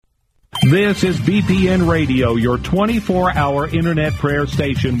This is BPN Radio, your 24-hour internet prayer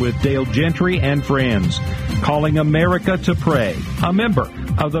station with Dale Gentry and friends, calling America to pray, a member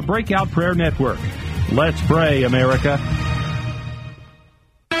of the Breakout Prayer Network. Let's pray, America.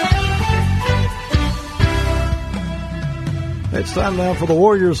 It's time now for the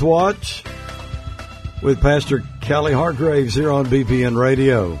Warriors Watch with Pastor Callie Hargraves here on BPN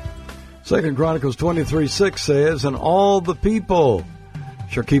Radio. 2 Chronicles 23:6 says, "And all the people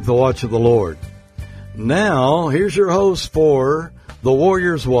shall keep the watch of the Lord." Now, here's your host for the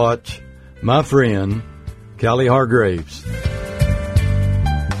Warriors Watch, my friend, Callie Hargraves.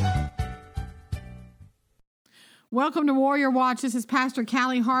 Welcome to Warrior Watch. This is Pastor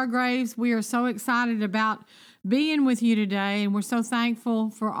Callie Hargraves. We are so excited about being with you today, and we're so thankful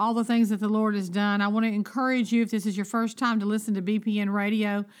for all the things that the Lord has done. I want to encourage you, if this is your first time to listen to BPN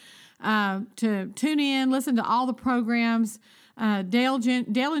Radio, to tune in, listen to all the programs. Dale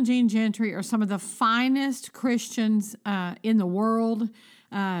and Jean Gentry are some of the finest Christians in the world.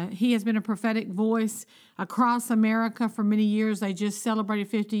 He has been a prophetic voice across America for many years. They just celebrated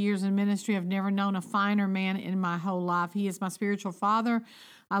 50 years in ministry. I've never known a finer man in my whole life. He is my spiritual father.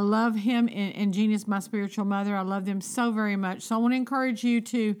 I love him, and Jean is my spiritual mother. I love them so very much. So I want to encourage you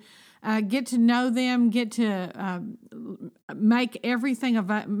to get to know them, get to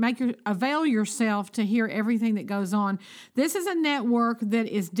avail yourself to hear everything that goes on. This is a network that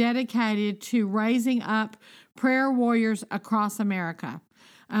is dedicated to raising up prayer warriors across America.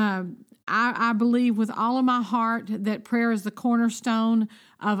 I believe with all of my heart that prayer is the cornerstone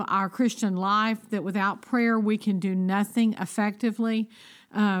of our Christian life, that without prayer we can do nothing effectively.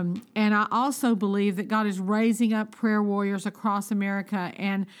 And I also believe that God is raising up prayer warriors across America,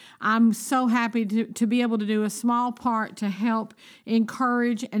 and I'm so happy to be able to do a small part to help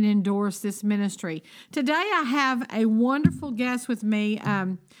encourage and endorse this ministry. Today I have a wonderful guest with me,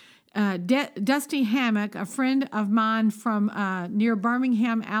 Dusty Hammock, a friend of mine from near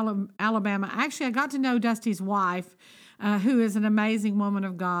Birmingham, Alabama. Actually, I got to know Dusty's wife, who is an amazing woman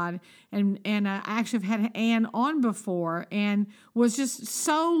of God, and I actually have had Ann on before, and was just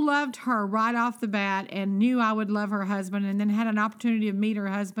so loved her right off the bat, and knew I would love her husband, and then had an opportunity to meet her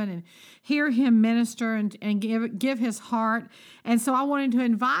husband and hear him minister and give his heart. And so I wanted to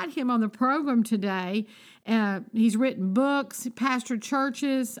invite him on the program today. He's written books, pastored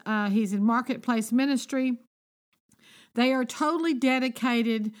churches, he's in marketplace ministry. They are totally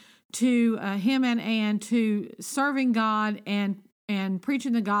dedicated to him and Ann to serving God and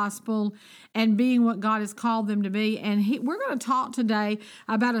preaching the gospel and being what God has called them to be. And we're going to talk today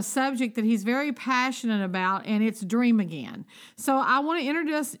about a subject that he's very passionate about, and it's Dream Again. So I want to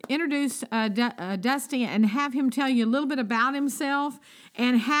introduce Dusty and have him tell you a little bit about himself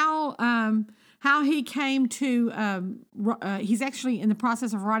and how he came to, he's actually in the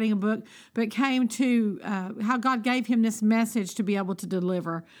process of writing a book, but came to how God gave him this message to be able to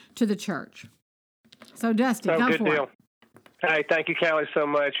deliver to the church. So, Dusty, go for it. Hey, thank you, Callie, so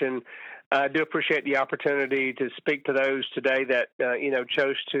much. And I do appreciate the opportunity to speak to those today that,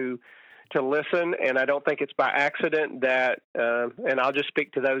 chose to listen. And I don't think it's by accident that, and I'll just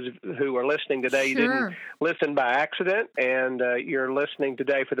speak to those who are listening today. Sure. You didn't listen by accident, and you're listening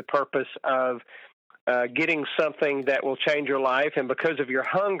today for the purpose of getting something that will change your life. And because of your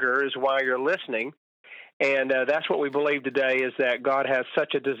hunger is why you're listening. And that's what we believe today, is that God has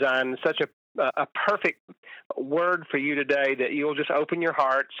such a design, such a perfect word for you today, that you'll just open your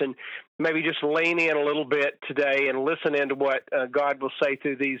hearts and maybe just lean in a little bit today and listen into what God will say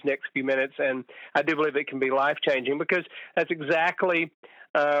through these next few minutes. And I do believe it can be life-changing, because that's exactly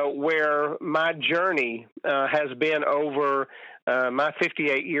where my journey has been over my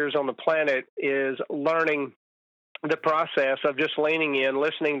 58 years on the planet, is learning the process of just leaning in,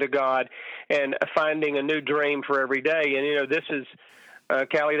 listening to God, and finding a new dream for every day. And, this is,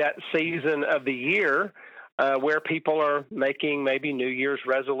 Callie, that season of the year where people are making maybe New Year's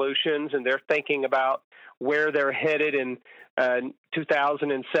resolutions, and they're thinking about where they're headed in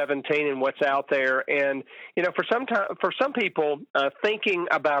 2017 and what's out there. And, for some people, thinking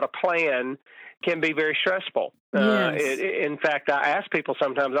about a plan can be very stressful. Yes. In fact, I ask people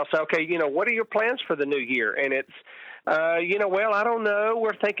sometimes, I'll say, okay, what are your plans for the new year? And it's, well, I don't know.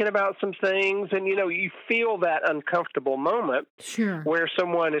 We're thinking about some things. And, you feel that uncomfortable moment. Sure. Where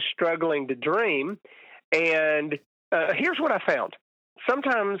someone is struggling to dream. And here's what I found.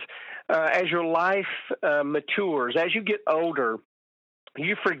 Sometimes as your life matures, as you get older,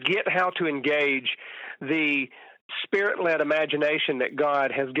 you forget how to engage the Spirit-led imagination that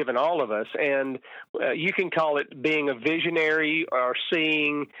God has given all of us. And you can call it being a visionary or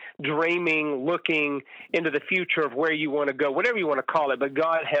seeing, dreaming, looking into the future of where you want to go, whatever you want to call it. But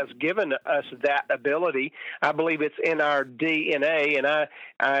God has given us that ability. I believe it's in our DNA.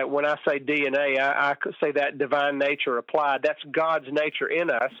 And when I say DNA, I say that divine nature applied. That's God's nature in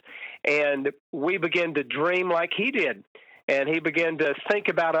us. And we begin to dream like He did. And He began to think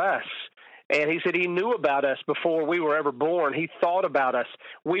about us. And He said He knew about us before we were ever born. He thought about us.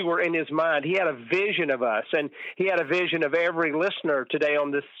 We were in His mind. He had a vision of us, and He had a vision of every listener today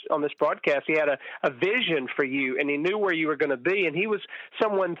on this broadcast. He had a vision for you, and He knew where you were going to be. And He was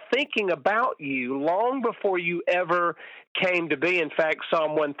someone thinking about you long before you ever came to be. In fact,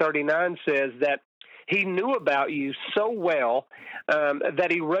 Psalm 139 says that He knew about you so well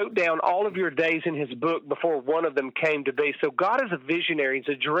that He wrote down all of your days in His book before one of them came to be. So God is a visionary.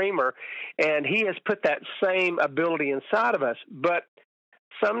 He's a dreamer, and He has put that same ability inside of us. But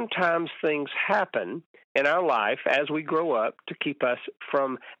sometimes things happen in our life as we grow up to keep us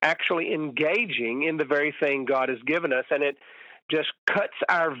from actually engaging in the very thing God has given us, and it just cuts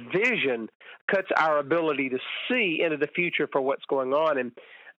our vision, cuts our ability to see into the future for what's going on. And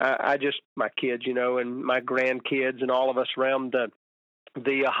my kids, and my grandkids and all of us around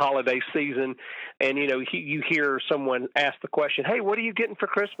the holiday season, and, you hear someone ask the question, hey, what are you getting for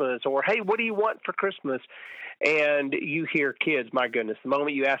Christmas? Or, hey, what do you want for Christmas? And you hear kids, my goodness, the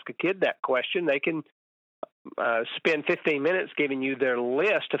moment you ask a kid that question, they can spend 15 minutes giving you their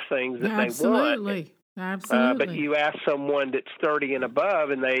list of things that they want. Absolutely. But you ask someone that's 30 and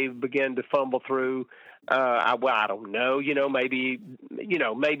above, and they begin to fumble through, I don't know, maybe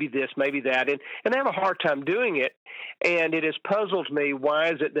this, maybe that. And they have a hard time doing it. And it has puzzled me, why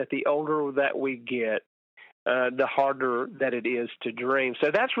is it that the older that we get, the harder that it is to dream?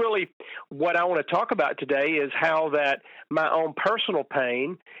 So that's really what I want to talk about today, is how that my own personal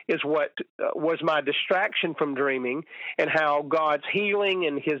pain is what was my distraction from dreaming, and how God's healing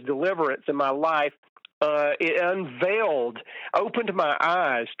and His deliverance in my life it opened my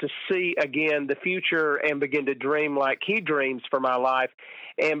eyes to see again the future and begin to dream like He dreams for my life,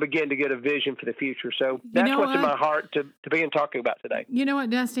 and begin to get a vision for the future. So that's what's in my heart to begin talking about today. You know what,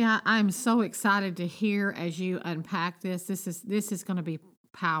 Dusty? I'm so excited to hear as you unpack this. This is going to be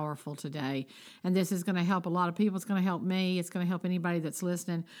powerful today, and this is going to help a lot of people. It's going to help me. It's going to help anybody that's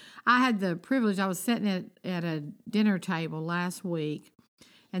listening. I had the privilege. I was sitting at a dinner table last week,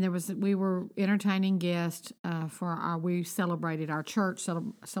 and we were entertaining guests we celebrated our church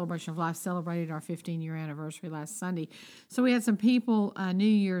Celebration of Life celebrated our 15-year anniversary last Sunday. So we had some people New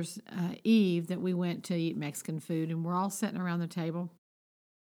Year's Eve that we went to eat Mexican food, and we're all sitting around the table.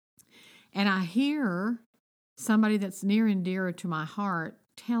 And I hear somebody that's near and dear to my heart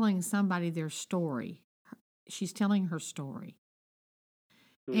telling somebody their story. She's telling her story.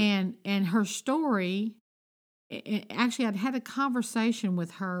 And her story, actually, I'd had a conversation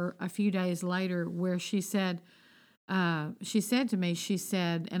with her a few days later where she said to me,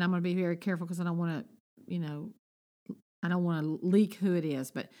 and I'm going to be very careful because I don't want to leak who it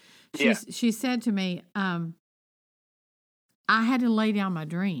is, but she said to me, I had to lay down my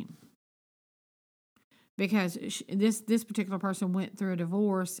dream because this particular person went through a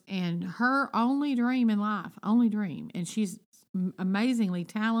divorce, and her only dream in life, and she's amazingly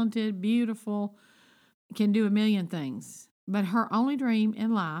talented, beautiful, can do a million things, but her only dream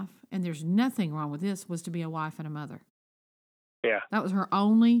in life, and there's nothing wrong with this, was to be a wife and a mother. Yeah. That was her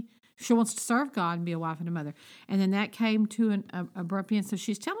only. She wants to serve God and be a wife and a mother. And then that came to an abrupt end. So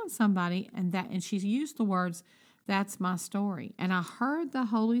she's telling somebody, and she's used the words, that's my story. And I heard the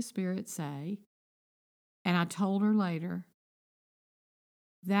Holy Spirit say, and I told her later,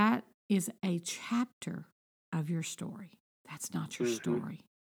 that is a chapter of your story. That's not your story.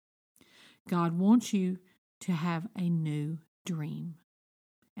 God wants you to have a new dream.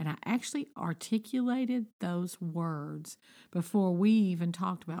 And I actually articulated those words before we even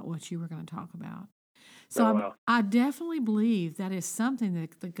talked about what you were going to talk about. So I definitely believe that is something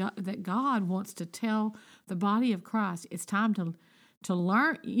that God wants to tell the body of Christ. It's time to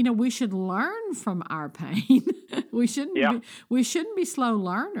learn. We should learn from our pain. We shouldn't be slow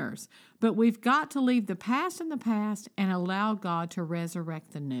learners, but we've got to leave the past in the past and allow God to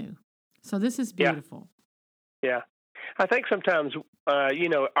resurrect the new. So this is beautiful. Yeah. I think sometimes,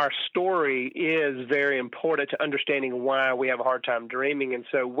 our story is very important to understanding why we have a hard time dreaming. And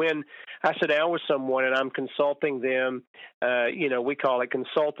so when I sit down with someone and I'm consulting them, we call it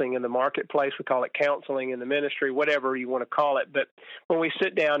consulting in the marketplace. We call it counseling in the ministry, whatever you want to call it. But when we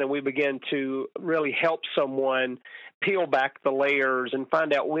sit down and we begin to really help someone peel back the layers and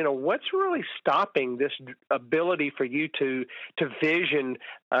find out, what's really stopping this ability for you to vision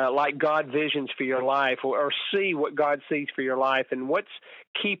like God visions for your life, or see what God sees for your life, and what's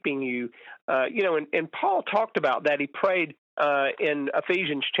keeping you. And Paul talked about that. He prayed in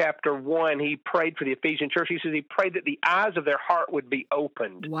Ephesians chapter 1, he prayed for the Ephesian church. He says he prayed that the eyes of their heart would be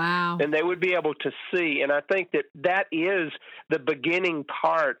opened. Wow. And they would be able to see. And I think that is the beginning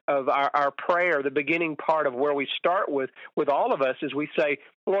part of our prayer, the beginning part of where we start with all of us, is we say,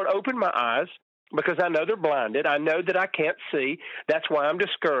 Lord, open my eyes, because I know they're blinded. I know that I can't see. That's why I'm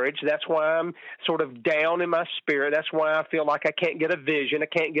discouraged. That's why I'm sort of down in my spirit. That's why I feel like I can't get a vision. I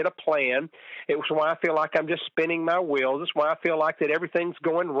can't get a plan. It's why I feel like I'm just spinning my wheels. It's why I feel like that everything's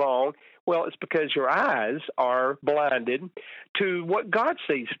going wrong. Well, it's because your eyes are blinded to what God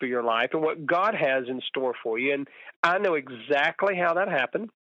sees for your life and what God has in store for you. And I know exactly how that happened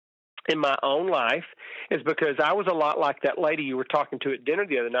in my own life, is because I was a lot like that lady you were talking to at dinner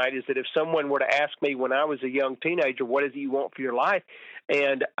the other night, is that if someone were to ask me when I was a young teenager, what is it you want for your life?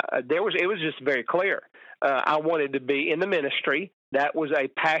 And it was just very clear. I wanted to be in the ministry. That was a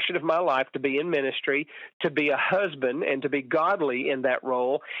passion of my life, to be in ministry, to be a husband and to be godly in that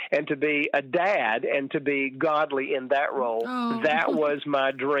role, and to be a dad and to be godly in that role. Oh. That was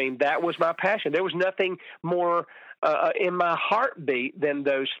my dream. That was my passion. There was nothing more in my heartbeat than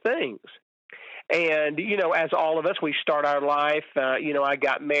those things. And, as all of us, we start our life, I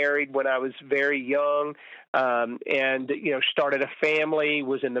got married when I was very young, and started a family,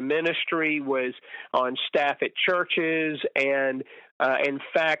 was in the ministry, was on staff at churches, and in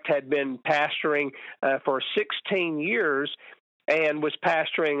fact had been pastoring for 16 years, and was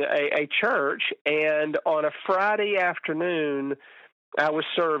pastoring a church. And on a Friday afternoon, I was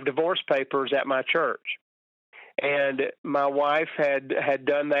served divorce papers at my church. And my wife had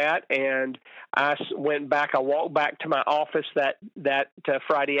done that, and I went back. I walked back to my office that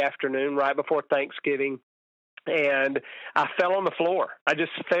Friday afternoon, right before Thanksgiving, and I fell on the floor. I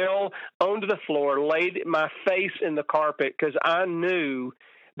just fell onto the floor, laid my face in the carpet, because I knew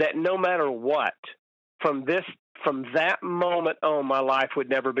that no matter what, from that moment on, my life would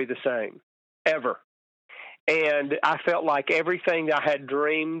never be the same, ever. And I felt like everything I had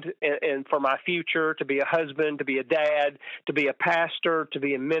dreamed and for my future, to be a husband, to be a dad, to be a pastor, to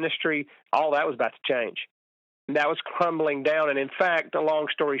be in ministry, all that was about to change. And that was crumbling down. And in fact, a long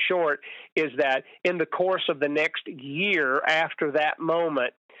story short, is that in the course of the next year after that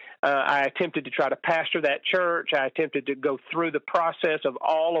moment, I attempted to try to pastor that church. I attempted to go through the process of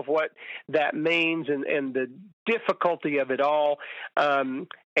all of what that means and the difficulty of it all.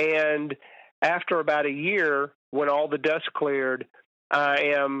 And after about a year, when all the dust cleared,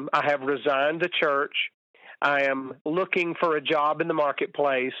 I have resigned the church. I am looking for a job in the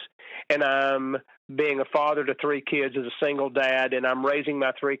marketplace, and I'm being a father to 3 kids as a single dad, and I'm raising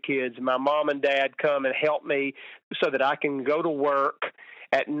my 3 kids. My mom and dad come and help me so that I can go to work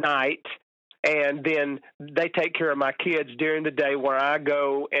at night, and then they take care of my kids during the day, where I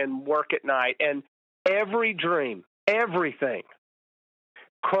go and work at night. And every dream, everything,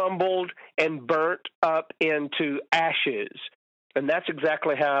 crumbled and burnt up into ashes. And that's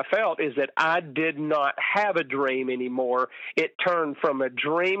exactly how I felt, is that I did not have a dream anymore. It turned from a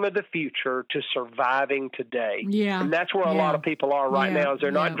dream of the future to surviving today. Yeah. And that's where a lot of people are right now, is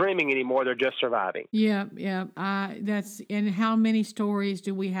they're not dreaming anymore. They're just surviving. Yeah. And how many stories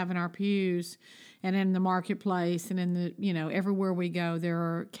do we have in our pews and in the marketplace and in the, everywhere we go, there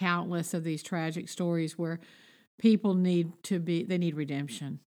are countless of these tragic stories where people need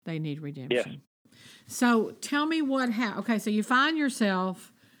redemption. They need redemption. Yes. So tell me okay, so you find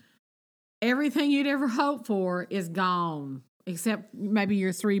yourself, everything you'd ever hoped for is gone, except maybe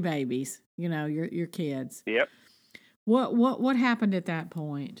your 3 babies, your kids. Yep. What happened at that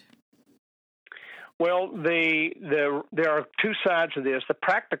point? Well, there are 2 sides of this. The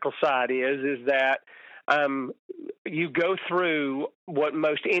practical side is that you go through what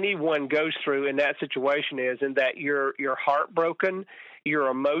most anyone goes through in that situation is, in that you're heartbroken, you're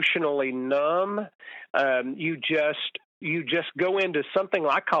emotionally numb, you just go into something,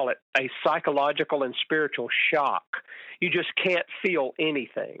 I call it a psychological and spiritual shock. You just can't feel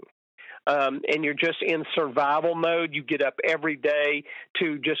anything. And you're just in survival mode. You get up every day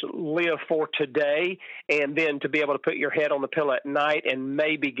to just live for today, and then to be able to put your head on the pillow at night and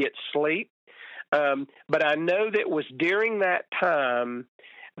maybe get sleep. But I know that it was during that time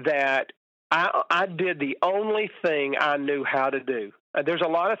that I did the only thing I knew how to do. There's a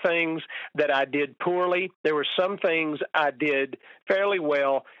lot of things that I did poorly. There were some things I did fairly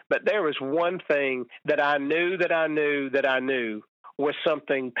well, but there was one thing that I knew was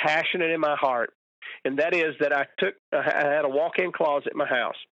something passionate in my heart, and that is that I had a walk-in closet in my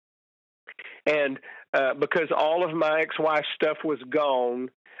house, and because all of my ex-wife's stuff was gone,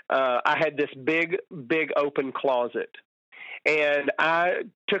 I had this big open closet, and I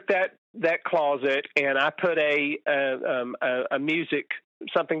took that closet and I put a music,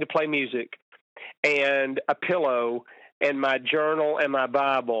 something to play music, and a pillow, and my journal and my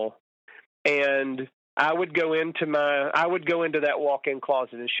Bible, and I would go into that walk-in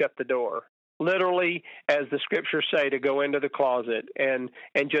closet and shut the door. Literally, as the scriptures say, to go into the closet and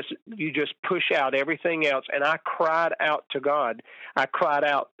you just push out everything else. And I cried out to God. I cried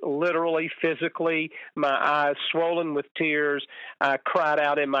out literally, physically, my eyes swollen with tears. I cried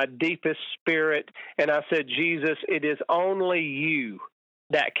out in my deepest spirit, and I said, Jesus, it is only you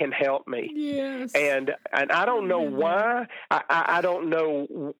that can help me. Yes. And I don't know why. I don't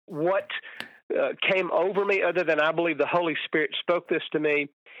know what came over me, other than I believe the Holy Spirit spoke this to me.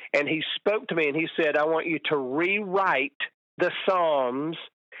 And he spoke to me and he said, I want you to rewrite the Psalms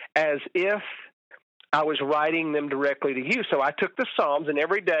as if I was writing them directly to you. So I took the Psalms, and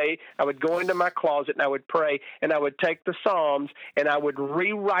every day I would go into my closet and I would pray, and I would take the Psalms and I would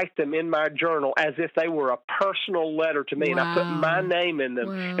rewrite them in my journal as if they were a personal letter to me. Wow. And I put my name in them,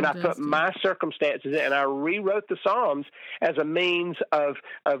 and I put my circumstances in, and I rewrote the Psalms as a means of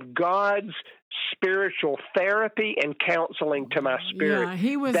God's spiritual therapy and counseling to my spirit. Yeah,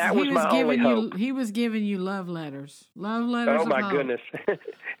 he was giving you love letters. Love letters. Oh my goodness.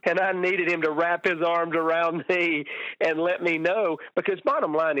 And I needed him to wrap his arms around me and let me know, because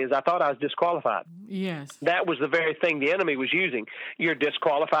bottom line is I thought I was disqualified. Yes. That was the very thing the enemy was using. You're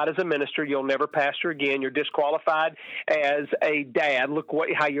disqualified as a minister. You'll never pastor again. You're disqualified as a dad. Look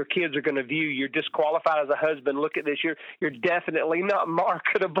how your kids are going to view you. You're disqualified as a husband. Look at this. You're definitely not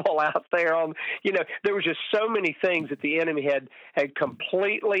marketable out there on, there was just so many things that the enemy had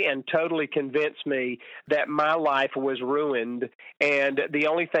completely and totally convinced me that my life was ruined. And the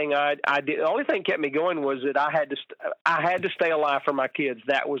only thing I did, the only thing kept me going was that I had to stay alive for my kids.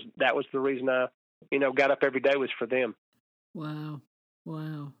 That was the reason I, got up every day, was for them. Wow.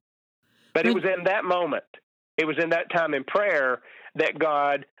 But it was in that moment, it was in that time in prayer that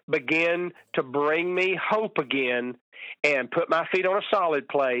God began to bring me hope again and put my feet on a solid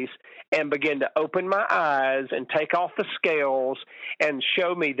place and begin to open my eyes and take off the scales and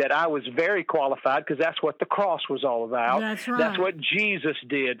show me that I was very qualified, because that's what the cross was all about. That's right. That's what Jesus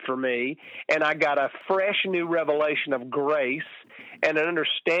did for me. And I got a fresh new revelation of grace and an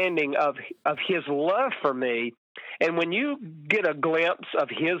understanding of his love for me. And when you get a glimpse of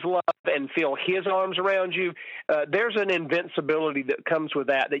his love and feel his arms around you, there's an invincibility that comes with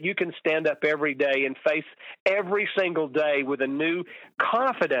that you can stand up every day and face every single day with a new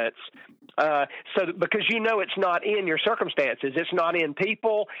confidence. Because it's not in your circumstances, it's not in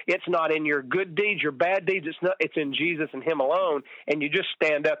people, it's not in your good deeds, your bad deeds, it's in Jesus and him alone, and you just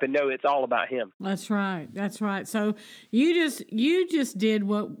stand up and know it's all about him. That's right. So you just did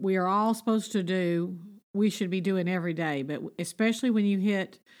what we are all supposed to do. We should be doing every day, but especially when you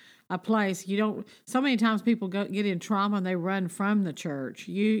hit a place so many times people get in trauma and they run from the church.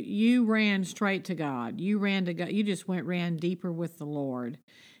 You ran straight to God. You ran to God. You just ran deeper with the Lord,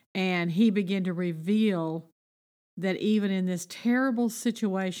 and he began to reveal that even in this terrible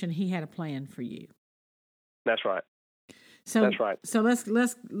situation, he had a plan for you. That's right. That's right. So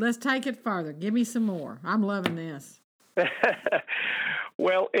let's take it further. Give me some more. I'm loving this.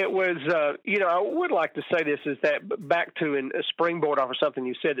 Well, it was, I would like to say this, is that back to a springboard off of something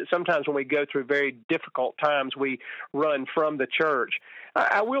you said, that sometimes when we go through very difficult times, we run from the church.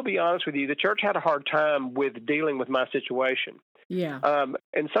 I will be honest with you, the church had a hard time with dealing with my situation. Yeah.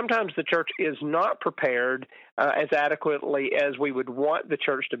 And sometimes the church is not prepared as adequately as we would want the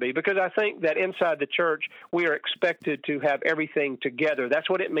church to be, because I think that inside the church, we are expected to have everything together.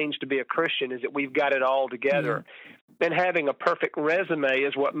 That's what it means to be a Christian, is that we've got it all together. Yeah. And having a perfect resume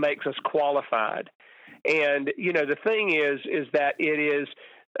is what makes us qualified. And, the thing is that it is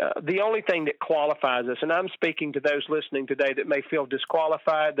the only thing that qualifies us, and I'm speaking to those listening today that may feel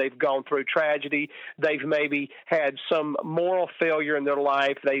disqualified. They've gone through tragedy. They've maybe had some moral failure in their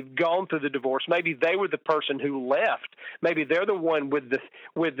life. They've gone through the divorce. Maybe they were the person who left. Maybe they're the one with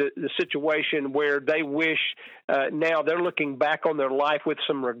the situation where they wish now they're looking back on their life with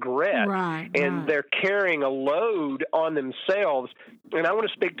some regret. Right, and they're carrying a load on themselves. And I want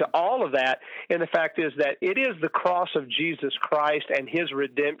to speak to all of that. And the fact is that it is the cross of Jesus Christ and his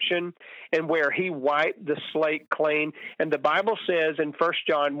redemption redemption and where he wiped the slate clean. And the Bible says in 1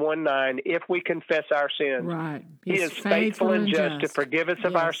 John 1:9, if we confess our sins, right. he is faithful and just to forgive us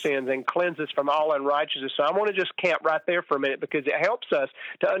of our sins and cleanse us from all unrighteousness. So I want to just camp right there for a minute, because it helps us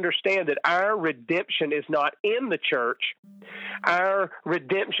to understand that our redemption is not in the church. Our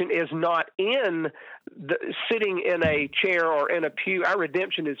redemption is not in sitting in a chair or in a pew. Our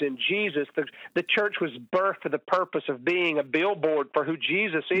redemption is in Jesus. The church was birthed for the purpose of being a billboard for who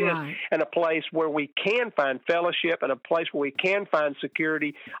Jesus is, and a place where we can find fellowship and a place where we can find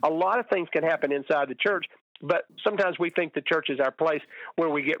security. A lot of things can happen inside the church, but sometimes we think the church is our place where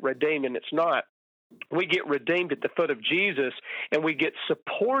we get redeemed, and it's not. We get redeemed at the foot of Jesus, and we get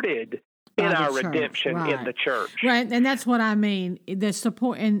supported in our redemption in the church. Right, and that's what I mean, the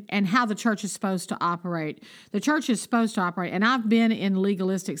support and how the church is supposed to operate. The church is supposed to operate, and I've been in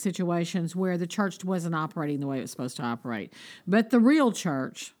legalistic situations where the church wasn't operating the way it was supposed to operate. But the real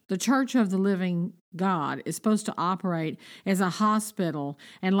church, the church of the living God, is supposed to operate as a hospital.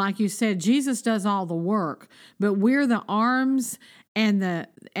 And like you said, Jesus does all the work, but we're the arms and the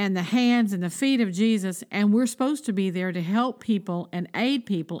hands and the feet of Jesus, and we're supposed to be there to help people and aid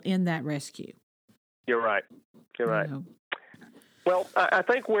people in that rescue. You're right. You're right. Well, I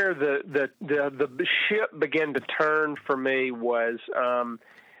think where the ship began to turn for me was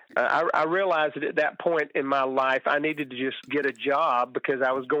I realized that at that point in my life I needed to just get a job, because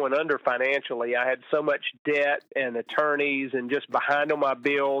I was going under financially. I had so much debt and attorneys and just behind on my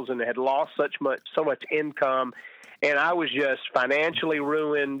bills, and had lost so much income. And I was just financially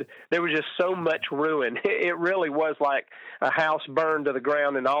ruined. There was just so much ruin. It really was like a house burned to the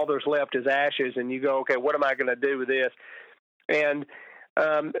ground and all there's left is ashes. And you go, okay, what am I going to do with this? And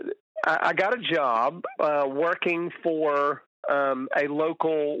I got a job working for a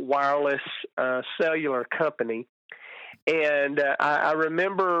local wireless cellular company. And I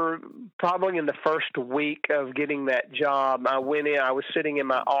remember probably in the first week of getting that job, I went in, I was sitting in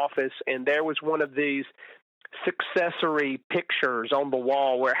my office, and there was one of these successory pictures on the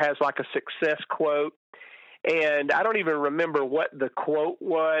wall where it has like a success quote. And I don't even remember what the quote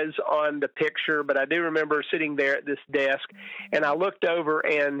was on the picture, but I do remember sitting there at this desk, and I looked over,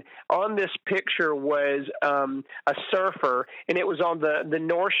 and on this picture was a surfer, and it was on the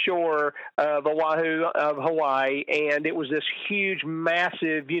North Shore of Oahu, of Hawaii, and it was this huge,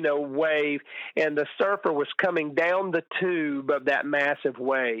 massive, wave, and the surfer was coming down the tube of that massive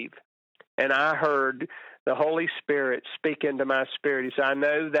wave. And I heard the Holy Spirit speak into my spirit. He said, I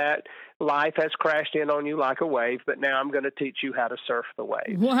know that life has crashed in on you like a wave, but now I'm going to teach you how to surf the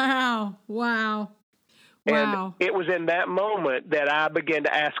wave. Wow. And it was in that moment that I began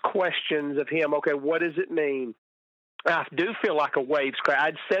to ask questions of him. Okay, what does it mean? I do feel like a wave's crashed.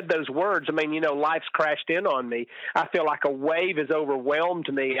 I'd said those words. I mean, life's crashed in on me. I feel like a wave has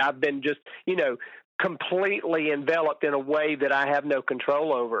overwhelmed me. I've been just, completely enveloped in a wave that I have no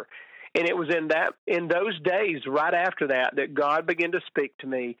control over. And it was in those days, right after that God began to speak to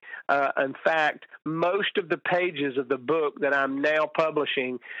me. In fact, most of the pages of the book that I'm now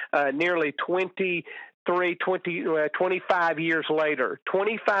publishing, nearly 25 years later,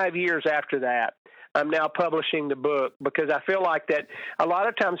 25 years after that, I'm now publishing the book, because I feel like that a lot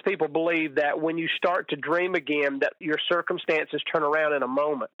of times people believe that when you start to dream again, that your circumstances turn around in a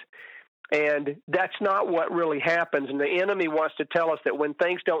moment. And that's not what really happens. And the enemy wants to tell us that when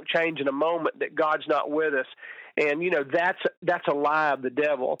things don't change in a moment, that God's not with us. And, that's a lie of the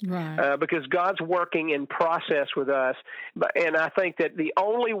devil, right. Because God's working in process with us. And I think that the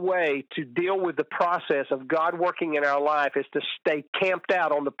only way to deal with the process of God working in our life is to stay camped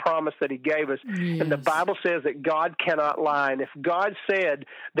out on the promise that he gave us. Yes. And the Bible says that God cannot lie. And if God said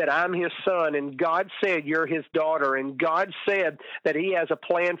that I'm his son, and God said you're his daughter, and God said that he has a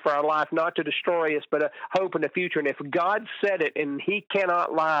plan for our life, not to destroy us, but a hope in the future. And if God said it and he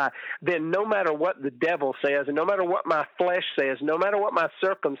cannot lie, then no matter what the devil says, and no matter what my flesh says, no matter what my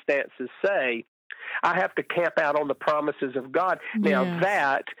circumstances say, I have to camp out on the promises of God. Now,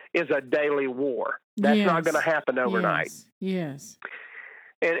 that is a daily war. That's not going to happen overnight. Yes.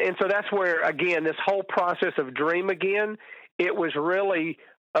 And so that's where, again, this whole process of dream again, it was really,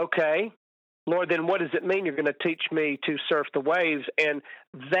 okay, Lord, then what does it mean you're going to teach me to surf the waves? And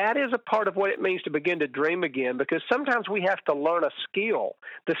that is a part of what it means to begin to dream again, because sometimes we have to learn a skill,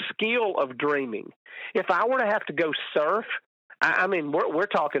 the skill of dreaming. If I were to have to go surf, I mean, we're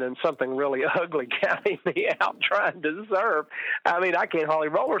talking in something really ugly, counting me out trying to surf. I mean, I can't hardly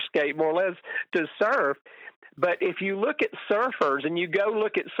roller skate, more or less, to surf. But if you look at surfers and you go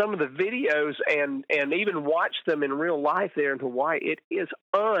look at some of the videos and even watch them in real life there in Hawaii, it is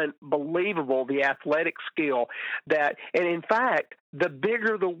unbelievable, the athletic skill and in fact, the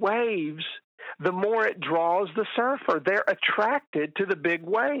bigger the waves, the more it draws the surfer. They're attracted to the big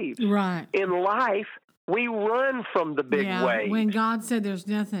waves. Right. In life, we run from the big waves. When God said there's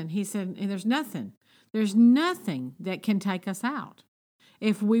nothing, he said there's nothing. There's nothing that can take us out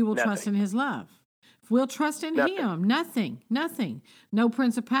if we will trust in his love. If we'll trust in him, nothing. No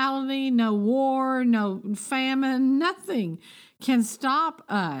principality, no war, no famine, nothing can stop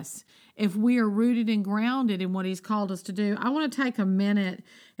us if we are rooted and grounded in what he's called us to do. I want to take a minute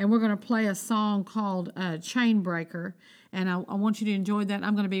and we're going to play a song called Chain Breaker. And I want you to enjoy that.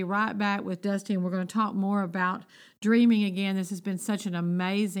 I'm going to be right back with Dusty, and we're going to talk more about dreaming again. This has been such an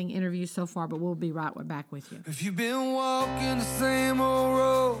amazing interview so far, but we'll be right back with you. If you've been walking the same old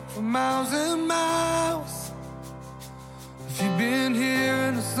road for miles and miles, if you've been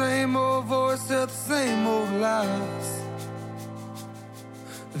hearing the same old voice tell the same old lies,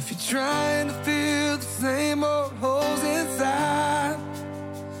 if you're trying to fill the same old holes inside,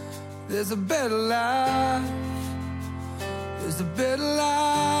 there's a better life. There's a better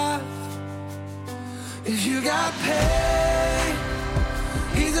life. If you got pain,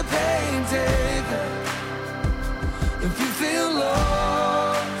 he's a pain taker. If you feel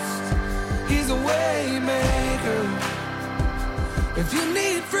lost, he's a way maker. If you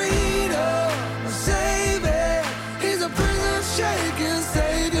need freedom, a savior, he's a prison shaking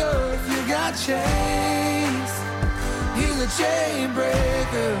savior. If you got chains, he's a chain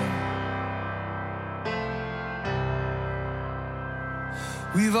breaker.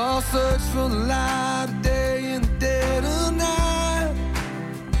 We've all searched for the light of day in the dead of night.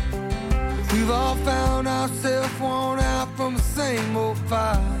 We've all found ourselves worn out from the same old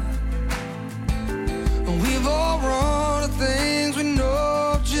fight. And we've all run to things we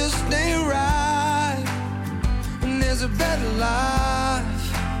know just ain't right. And there's a better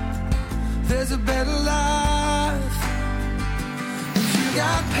life. There's a better life. If you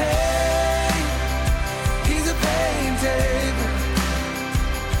got pain, he's a pain taker.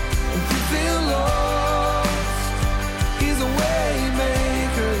 If you feel lost, he's a way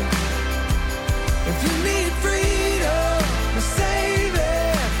maker. If you need freedom, a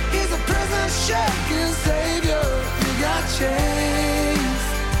savior, he's a prison shaking savior. If you got chains,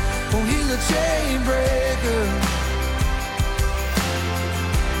 oh, he's a chain breaker.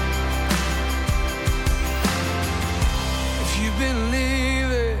 If you believe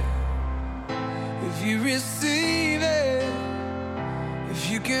it, if you receive it, if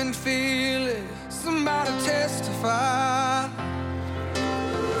you can feel it, somebody testify.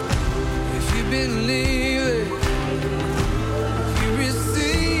 If you believe it, if you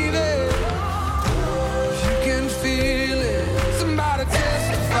receive it, if you can feel it, somebody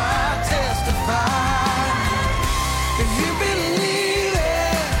testify, testify. If you believe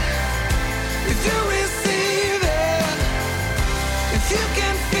it, if you receive it, if you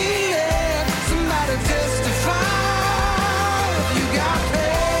can feel it, somebody testify.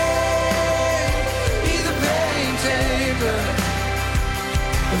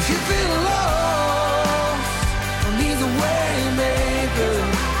 If you feel lost, he's a way maker.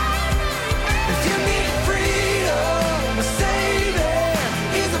 If you need freedom, a savior,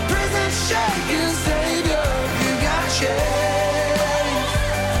 he's a prison shaking savior. If you got chains,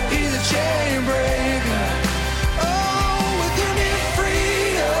 he's a chain breaker. Oh, if you need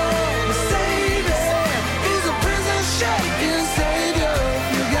freedom, a savior, he's a prison shaking savior.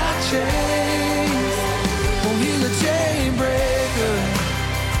 If you got chains, oh, he's a chain breaker.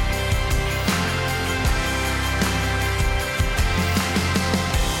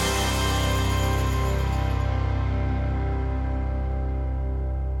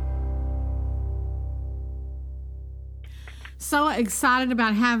 So excited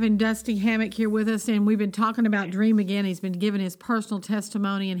about having Dusty Hammock here with us, and we've been talking about Dream Again. He's been giving his personal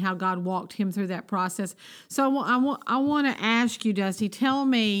testimony and how God walked him through that process. So I want to ask you, Dusty, tell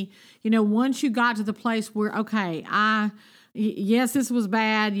me, once you got to the place where, okay, yes, this was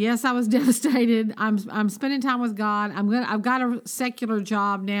bad. Yes, I was devastated. I'm spending time with God. I've got a secular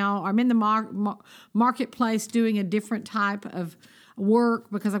job now. I'm in the marketplace doing a different type of work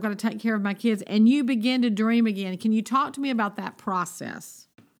because I've got to take care of my kids, and you begin to dream again. Can you talk to me about that process?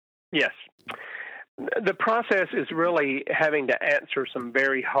 Yes. The process is really having to answer some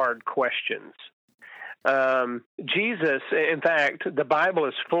very hard questions. Jesus, in fact, the Bible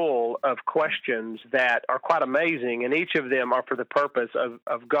is full of questions that are quite amazing, and each of them are for the purpose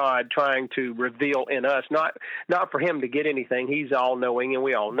of God trying to reveal in us, not for him to get anything. He's all-knowing, and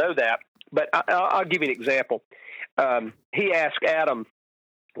we all know that. But I'll give you an example. He asked Adam,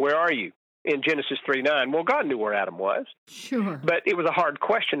 "Where are you?" in Genesis 3:9. Well, God knew where Adam was. Sure. But it was a hard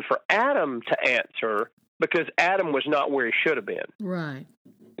question for Adam to answer because Adam was not where he should have been. Right.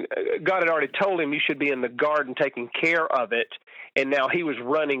 God had already told him you should be in the garden taking care of it, and now he was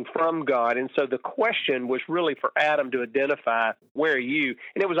running from God. And so the question was really for Adam to identify, where are you?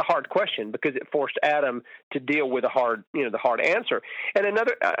 And it was a hard question because it forced Adam to deal with the hard answer. And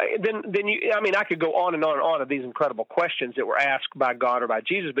another, I could go on and on and on of these incredible questions that were asked by God or by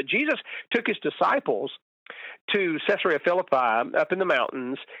Jesus. But Jesus took his disciples to Caesarea Philippi up in the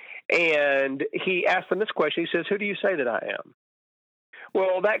mountains, and he asked them this question. He says, "Who do you say that I am?"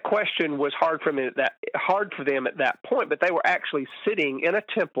 Well, that question was hard for them at that point, but they were actually sitting in a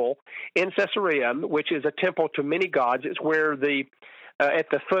temple in Caesarea, which is a temple to many gods. It's where at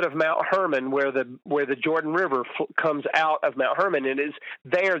the foot of Mount Hermon, where the Jordan River comes out of Mount Hermon, and it is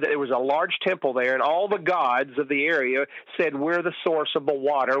there that there was a large temple there, and all the gods of the area said, "We're the source of the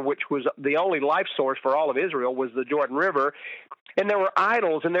water," which was the only life source for all of Israel was the Jordan River. And there were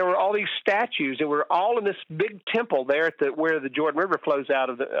idols, and there were all these statues that were all in this big temple there where the Jordan River flows out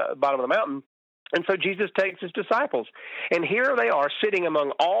of the bottom of the mountain. And so Jesus takes his disciples, and here they are sitting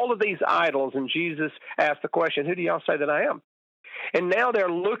among all of these idols, and Jesus asked the question, "Who do y'all say that I am?" And now they're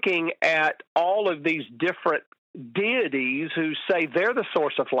looking at all of these different deities who say they're the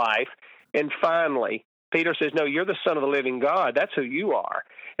source of life, and finally Peter says, "No, you're the Son of the living God. That's who you are."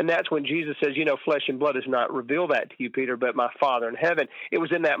 And that's when Jesus says, "Flesh and blood has not revealed that to you, Peter, but my Father in heaven." It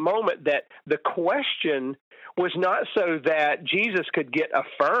was in that moment that the question was not so that Jesus could get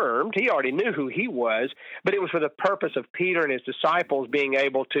affirmed. He already knew who he was, but it was for the purpose of Peter and his disciples being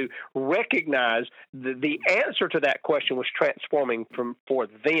able to recognize the answer to that question was transforming for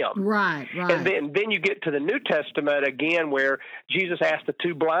them. Right. And then you get to the New Testament again where Jesus asked the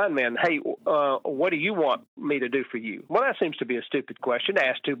two blind men, "Hey, what do you want me to do for you?" Well, that seems to be a stupid question to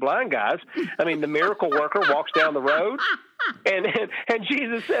ask two blind guys. I mean, the miracle worker walks down the road, and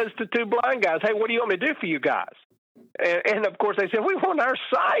Jesus says to two blind guys, "Hey, what do you want me to do for you guys?" And of course they said, "We want our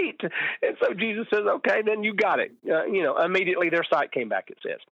sight." And so Jesus says, "Okay, then you got it." Immediately their sight came back, it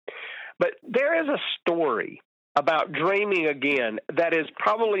says. But there is a story about dreaming again that is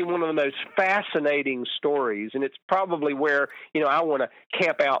probably one of the most fascinating stories, and it's probably where I want to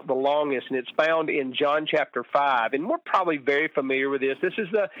camp out the longest, and it's found in John chapter 5, and we're probably very familiar with this. This is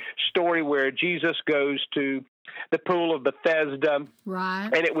the story where Jesus goes to the pool of Bethesda, right?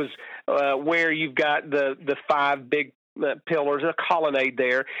 And it was where you've got the five big pillars, a colonnade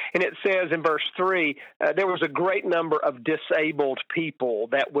there. And it says in verse 3, there was a great number of disabled people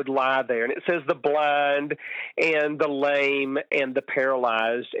that would lie there. And it says the blind and the lame and the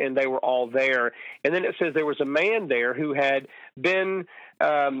paralyzed, and they were all there. And then it says there was a man there who had been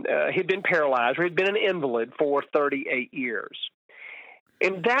he'd been paralyzed, or he'd been an invalid for 38 years.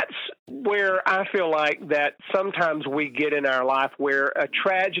 And that's where I feel like that sometimes we get in our life where a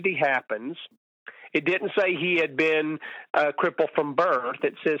tragedy happens. It didn't say he had been crippled from birth.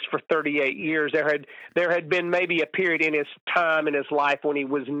 It says for 38 years. There had been maybe a period in his time in his life when he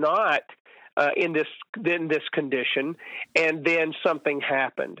was not in this condition, and then something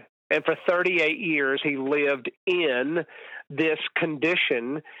happened. And for 38 years, he lived in this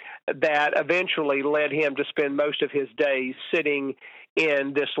condition that eventually led him to spend most of his days sitting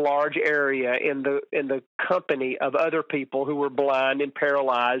in this large area in the company of other people who were blind and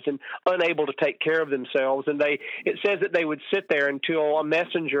paralyzed and unable to take care of themselves. And it says that they would sit there until a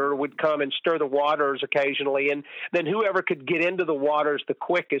messenger would come and stir the waters occasionally, and then whoever could get into the waters the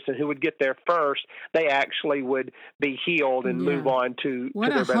quickest and who would get there first, they actually would be healed and move on to their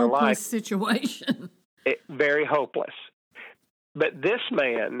better life. What a hopeless situation. Very hopeless. But this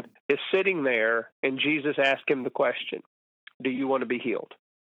man is sitting there, and Jesus asked him the question, "Do you want to be healed?"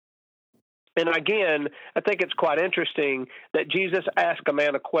 And again, I think it's quite interesting that Jesus asked a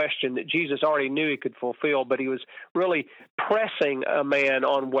man a question that Jesus already knew he could fulfill, but he was really pressing a man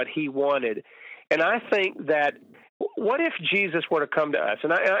on what he wanted. And I think that what if Jesus were to come to us?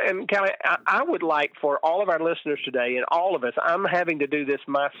 And Callie, I would like for all of our listeners today, and all of us, I'm having to do this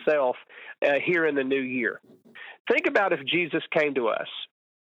myself here in the new year. Think about if Jesus came to us,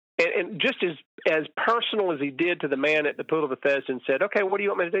 and just as personal as he did to the man at the pool of Bethesda and said, "Okay, what do you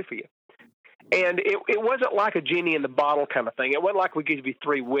want me to do for you?" And it wasn't like a genie in the bottle kind of thing. It wasn't like we give you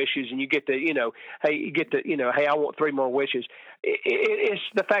 3 wishes and you get to, hey, I want 3 more wishes. It's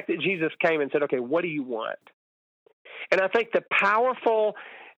the fact that Jesus came and said, "Okay, what do you want?" And I think the powerful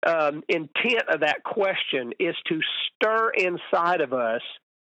intent of that question is to stir inside of us,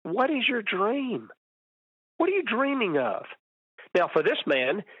 what is your dream? What are you dreaming of? Now, for this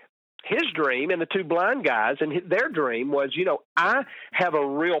man, his dream and the two blind guys, and their dream was, I have a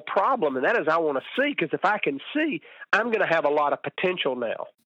real problem, and that is I want to see, because if I can see, I'm going to have a lot of potential now.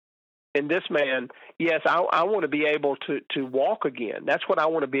 And this man, yes, I want to be able to walk again. That's what I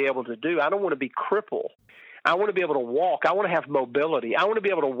want to be able to do. I don't want to be crippled. I want to be able to walk. I want to have mobility. I want to be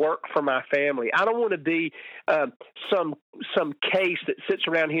able to work for my family. I don't want to be some case that sits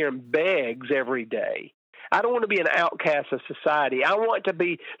around here and begs every day. I don't want to be an outcast of society. I want to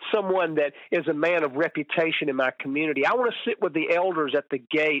be someone that is a man of reputation in my community. I want to sit with the elders at the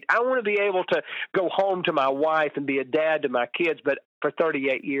gate. I want to be able to go home to my wife and be a dad to my kids. But for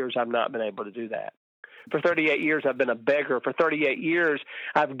 38 years, I've not been able to do that. For 38 years, I've been a beggar. For 38 years,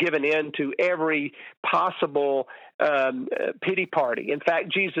 I've given in to every possible pity party. In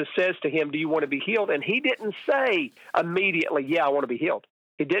fact, Jesus says to him, do you want to be healed? And he didn't say immediately, yeah, I want to be healed.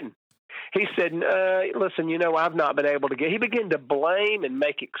 He didn't. He said, listen, I've not been able to get. He began to blame and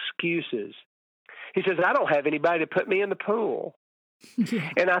make excuses. He says, I don't have anybody to put me in the pool. Yeah.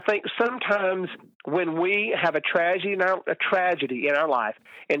 And I think sometimes when we have a tragedy in our life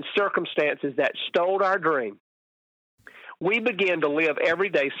and circumstances that stole our dream, we begin to live every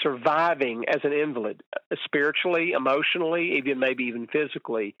day surviving as an invalid, spiritually, emotionally, maybe even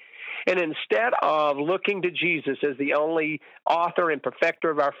physically. And instead of looking to Jesus as the only author and perfecter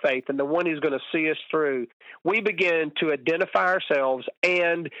of our faith and the one who's going to see us through, we begin to identify ourselves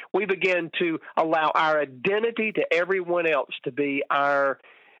and we begin to allow our identity to everyone else to be our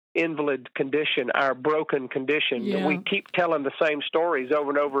invalid condition, our broken condition. Yeah. And we keep telling the same stories over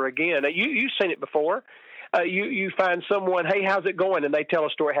and over again. You've seen it before. You find someone, hey, how's it going? And they tell a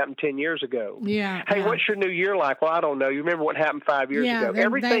story happened 10 years ago. Yeah. Hey, what's your new year like? Well, I don't know. You remember what happened 5 years ago.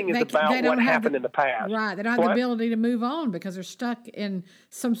 Everything is about what happened in the past. Right. They don't have the ability to move on because they're stuck in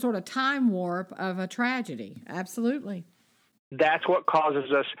some sort of time warp of a tragedy. Absolutely. That's what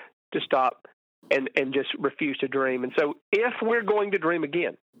causes us to stop and just refuse to dream. And so if we're going to dream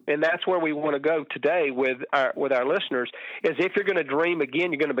again, and that's where we want to go today with our listeners, is if you're going to dream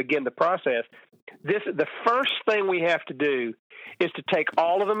again, you're going to begin the process. The first thing we have to do is to take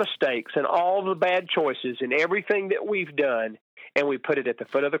all of the mistakes and all the bad choices and everything that we've done, and we put it at the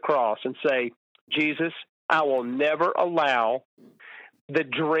foot of the cross and say, Jesus, I will never allow the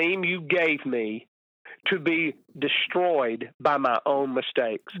dream you gave me to be destroyed by my own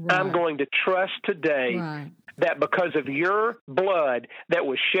mistakes. Right. I'm going to trust today that because of your blood that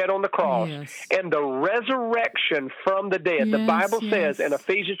was shed on the cross and the resurrection from the dead, the Bible says in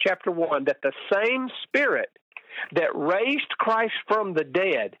Ephesians chapter 1 that the same Spirit that raised Christ from the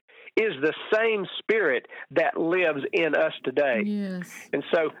dead is the same Spirit that lives in us today. Yes. And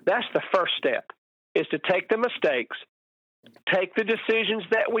so that's the first step, is to take the mistakes, take the decisions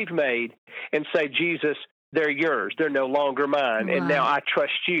that we've made, and say, Jesus, they're yours. They're no longer mine. Right. And now I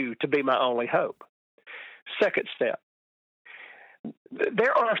trust you to be my only hope. Second step,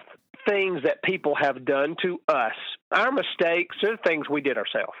 there are things that people have done to us. Our mistakes are things we did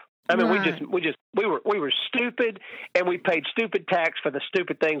ourselves. I mean, we were stupid, and we paid stupid tax for the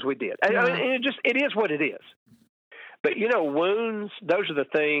stupid things we did. I mean, it is what it is. But wounds, those are the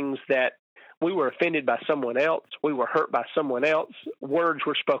things that we were offended by someone else. We were hurt by someone else. Words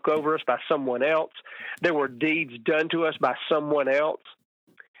were spoke over us by someone else. There were deeds done to us by someone else.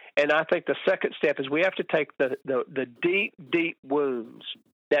 And I think the second step is we have to take the deep, deep wounds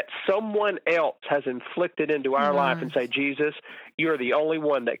that someone else has inflicted into our life and say, Jesus, you're the only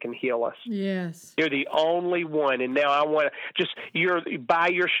one that can heal us. Yes. You're the only one. And now I want to by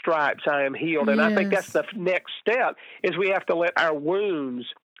your stripes I am healed. And I think that's the next step, is we have to let our wounds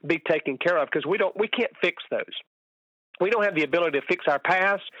be taken care of, because we can't fix those. We don't have the ability to fix our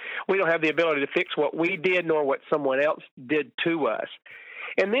past. We don't have the ability to fix what we did nor what someone else did to us.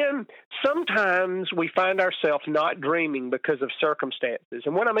 And then sometimes we find ourselves not dreaming because of circumstances.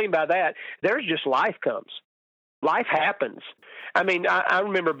 And what I mean by that, there's just life comes. Life happens. I mean, I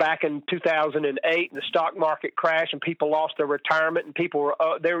remember back in 2008, the stock market crashed and people lost their retirement, and people were,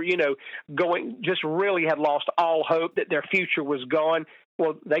 just really had lost all hope that their future was gone.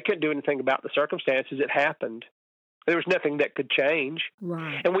 Well, they couldn't do anything about the circumstances. It happened. There was nothing that could change.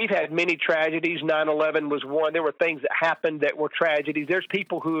 Right. And we've had many tragedies. 9/11 was one. There were things that happened that were tragedies. There's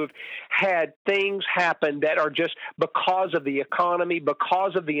people who have had things happen that are just because of the economy,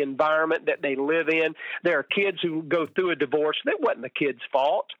 because of the environment that they live in. There are kids who go through a divorce. That wasn't the kid's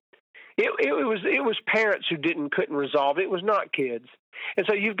fault. It was parents who couldn't resolve it. It was not kids. And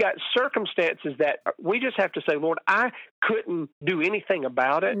so you've got circumstances that we just have to say, Lord, I couldn't do anything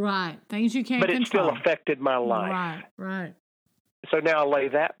about it. Right. Things you can't control. But it still affected my life. Right. So now I lay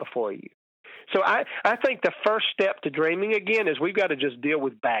that before you. So I think the first step to dreaming again is we've got to just deal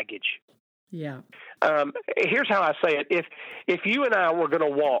with baggage. Yeah. Here's how I say it. If you and I were going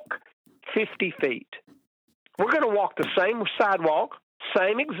to walk 50 feet, we're going to walk the same sidewalk,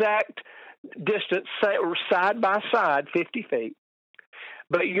 same exact distance, side by side, 50 feet.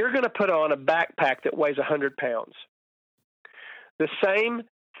 But you're going to put on a backpack that weighs 100 pounds. The same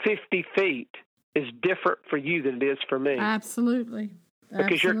 50 feet is different for you than it is for me. Absolutely.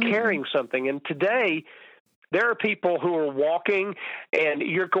 Because you're carrying something. And today, there are people who are walking and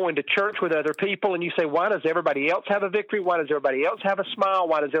you're going to church with other people and you say, why does everybody else have a victory? Why does everybody else have a smile?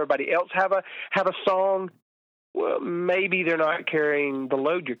 Why does everybody else have a song? Well, maybe they're not carrying the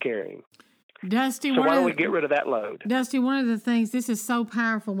load you're carrying. Dusty, so why don't we get rid of that load? Dusty, one of the things, this is so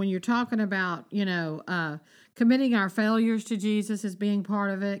powerful when you're talking about, committing our failures to Jesus as being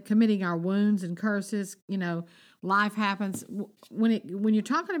part of it, committing our wounds and curses, life happens. When you're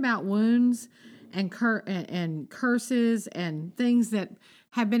talking about wounds and curses and things that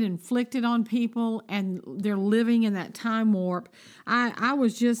have been inflicted on people and they're living in that time warp. I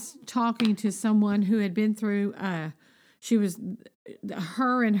was just talking to someone who had been through,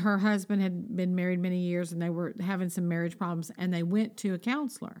 her and her husband had been married many years and they were having some marriage problems and they went to a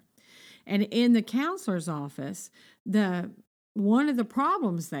counselor. And in the counselor's office, one of the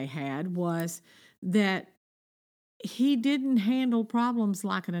problems they had was that he didn't handle problems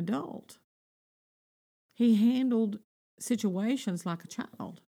like an adult. He handled situations like a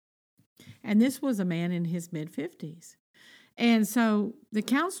child. And this was a man in his mid-50s. And so the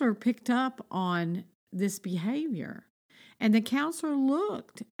counselor picked up on this behavior. And the counselor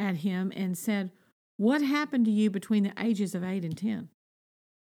looked at him and said, what happened to you between the ages of 8 and 10?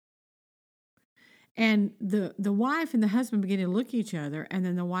 And the wife and the husband began to look at each other. And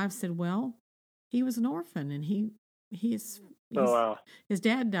then the wife said, well, he was an orphan and his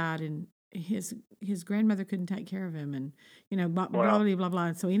dad died and his grandmother couldn't take care of him and, blah, blah, blah, blah, blah.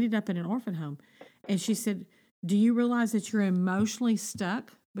 And so he ended up in an orphan home. And she said, do you realize that you're emotionally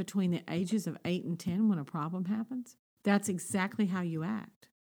stuck between the ages of 8 and 10 when a problem happens? That's exactly how you act.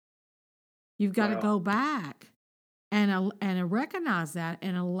 You've got to go back and recognize that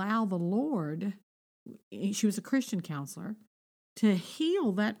and allow the Lord, she was a Christian counselor, to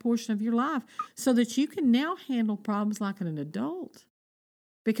heal that portion of your life so that you can now handle problems like an adult.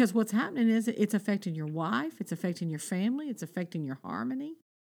 Because what's happening is it's affecting your wife, it's affecting your family, it's affecting your harmony,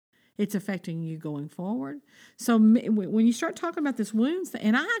 it's affecting you going forward. So when you start talking about this wounds,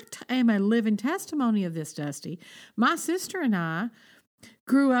 and I am a living testimony of this, Dusty. My sister and I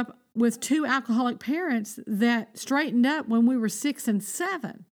grew up with 2 alcoholic parents that straightened up when we were 6 and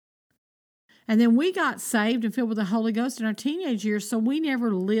 7. And then we got saved and filled with the Holy Ghost in our teenage years, so we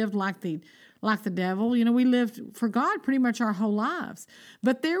never lived like the devil. We lived for God pretty much our whole lives.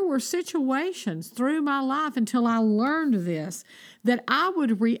 But there were situations through my life until I learned this that I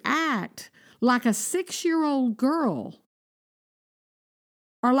would react like a 6-year-old girl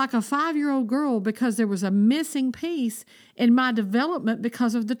or like a 5-year-old girl because there was a missing piece in my development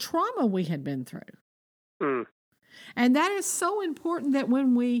because of the trauma we had been through. Mm. And that is so important that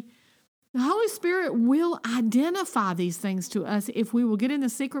the Holy Spirit will identify these things to us if we will get in the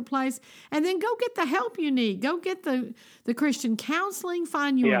secret place and then go get the help you need. Go get the Christian counseling,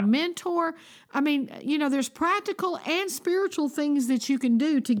 find you a mentor. I mean, there's practical and spiritual things that you can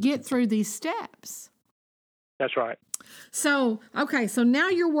do to get through these steps. That's right. So now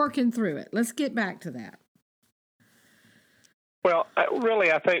you're working through it. Let's get back to that. Well,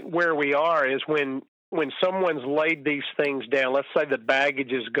 really, I think where we are is when someone's laid these things down, let's say the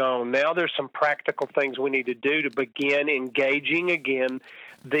baggage is gone, now there's some practical things we need to do to begin engaging again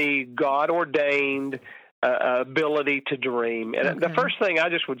the God-ordained ability to dream. And the first thing I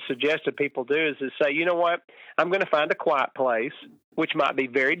just would suggest that people do is to say, you know what, I'm going to find a quiet place, which might be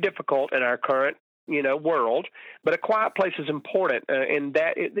very difficult in our current world, but a quiet place is important, and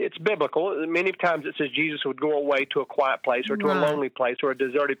that it's biblical. Many times it says Jesus would go away to a quiet place or to a lonely place or a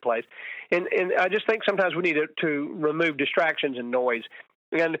deserted place, and I just think sometimes we need to remove distractions and noise,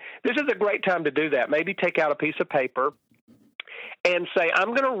 and this is a great time to do that. Maybe take out a piece of paper and say,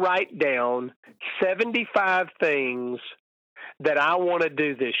 I'm going to write down 75 things that I want to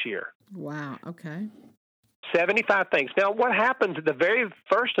do this year. Wow, okay. 75 things. Now, what happens at the very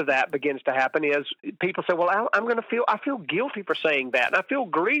first of that begins to happen is people say, well, I feel guilty for saying that, and I feel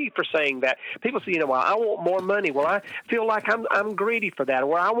greedy for saying that. People say, well, I want more money. Well, I feel like I'm greedy for that.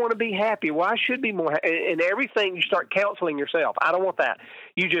 Well, I want to be happy. Well, I should be more happy. And everything, you start counseling yourself. I don't want that.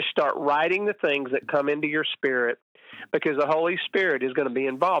 You just start writing the things that come into your spirit because the Holy Spirit is going to be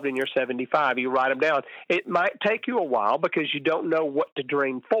involved in your 75. You write them down. It might take you a while because you don't know what to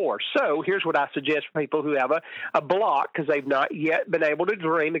dream for. So here's what I suggest for people who have a block because they've not yet been able to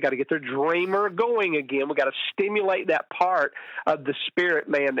dream. They've got to get their dreamer going again. We've got to stimulate that part of the spirit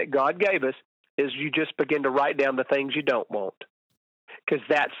man that God gave us, is you just begin to write down the things you don't want. Because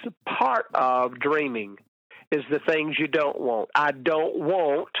that's part of dreaming, is the things you don't want. I don't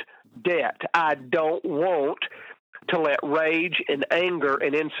want debt. I don't want to let rage and anger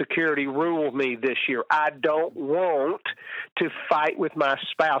and insecurity rule me this year. I don't want to fight with my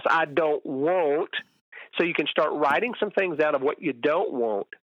spouse. I don't want. So you can start writing some things out of what you don't want.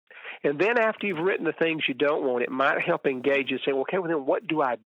 And then after you've written the things you don't want, it might help engage you, say, well, okay, well, then what do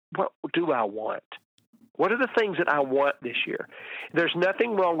I want? What are the things that I want this year? There's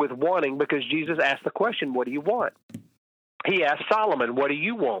nothing wrong with wanting, because Jesus asked the question, what do you want? He asked Solomon, what do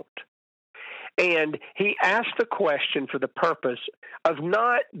you want? And he asked the question for the purpose of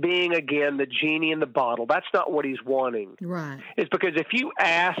not being, again, the genie in the bottle. That's not what he's wanting. Right. It's because if you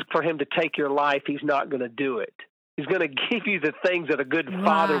ask for him to take your life, he's not going to do it. He's going to give you the things that a good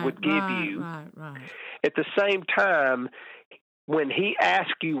father would give you. Right. At the same time, when he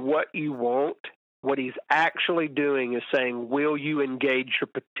asks you what you want, what he's actually doing is saying, will you engage your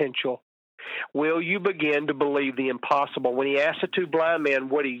potential? Will you begin to believe the impossible? When he asked the two blind men,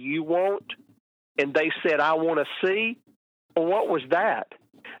 what do you want? And they said, I want to see. Well, what was that?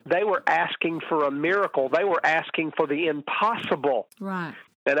 They were asking for a miracle. They were asking for the impossible. Right.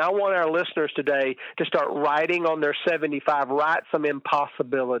 And I want our listeners today to start writing on their 75, write some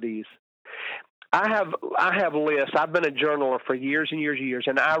impossibilities. I have lists. I've been a journaler for years and years and years,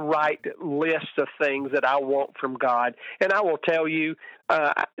 and I write lists of things that I want from God. And I will tell you,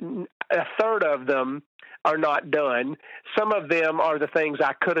 a third of them are not done. Some of them are the things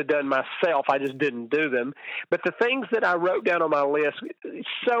I could have done myself. I just didn't do them. But the things that I wrote down on my list,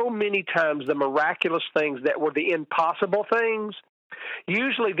 so many times the miraculous things that were the impossible things,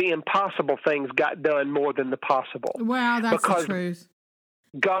 usually the impossible things got done more than the possible. Well, that's the truth.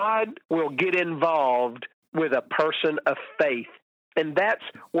 God will get involved with a person of faith, and that's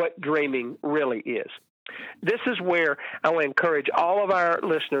what dreaming really is. This is where I want to encourage all of our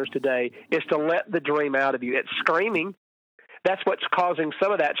listeners today, is to let the dream out of you. It's screaming. That's what's causing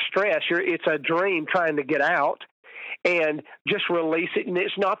some of that stress. It's a dream trying to get out, and just release it. And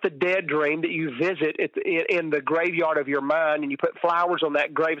it's not the dead dream that you visit in the graveyard of your mind and you put flowers on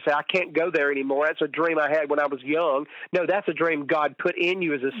that grave and say, I can't go there anymore. That's a dream I had when I was young. No, that's a dream God put in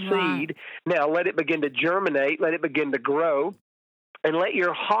you as a seed. Now let it begin to germinate. Let it begin to grow. And let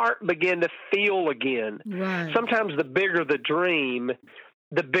your heart begin to feel again. Right. Sometimes the bigger the dream,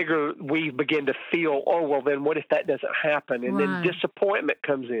 the bigger we begin to feel, oh, well, then what if that doesn't happen? And then disappointment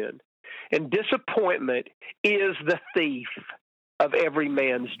comes in. And disappointment is the thief of every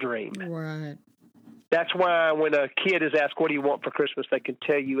man's dream. Right. That's why when a kid is asked, what do you want for Christmas, they can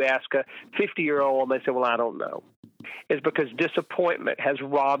tell you, ask a 50-year-old, and they say, well, I don't know. It's because disappointment has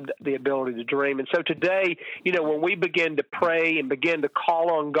robbed the ability to dream. And so today, when we begin to pray and begin to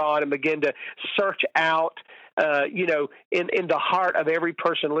call on God and begin to search out, in the heart of every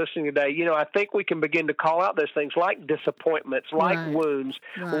person listening today, I think we can begin to call out those things like disappointments, like wounds,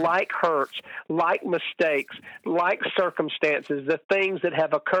 like hurts, like mistakes, like circumstances, the things that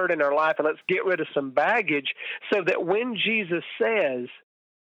have occurred in our life. And let's get rid of some baggage so that when Jesus says,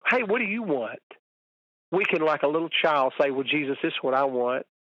 hey, what do you want? We can, like a little child, say, well, Jesus, this is what I want.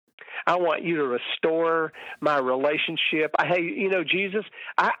 I want you to restore my relationship. Hey, Jesus,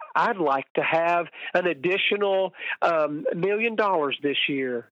 I'd like to have an additional $1 million this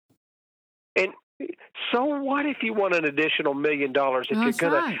year. And so what if you want an additional $1 million if you're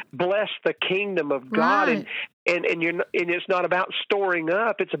going to bless the kingdom of God? And it's not about storing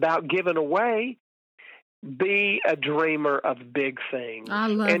up. It's about giving away. Be a dreamer of big things. I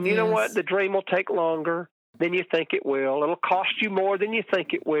love and you this. know what? The dream will take longer than you think it will. It'll cost you more than you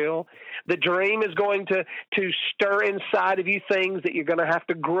think it will. The dream is going to stir inside of you things that you're going to have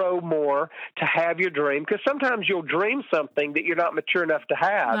to grow more to have your dream. Because sometimes you'll dream something that you're not mature enough to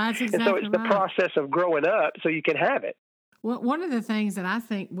have. That's exactly and so it's the process of growing up so you can have it. Well, one of the things that I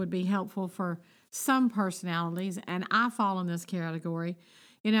think would be helpful for some personalities, and I fall in this category,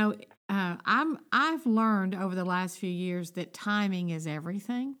 I've learned over the last few years that timing is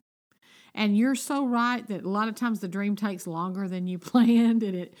everything. And you're so right that a lot of times the dream takes longer than you planned,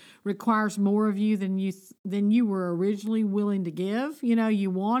 and it requires more of you than you were originally willing to give. You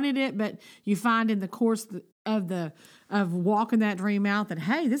wanted it, but you find in the course of walking that dream out that,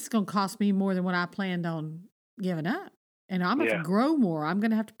 hey, this is going to cost me more than what I planned on giving up. And I'm going to have to grow more. I'm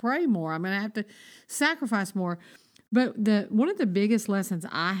going to have to pray more. I'm going to have to sacrifice more. But one of the biggest lessons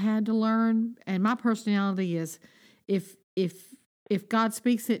I had to learn, and my personality is, if God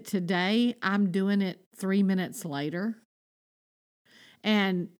speaks it today, I'm doing it 3 minutes later.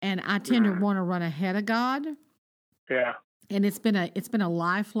 And I tend to want to run ahead of God. Yeah. And it's been a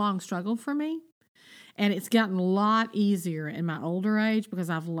lifelong struggle for me. And it's gotten a lot easier in my older age because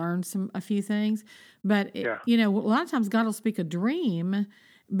I've learned a few things. But a lot of times God will speak a dream,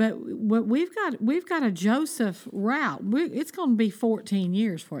 but we've got a Joseph route. It's going to be 14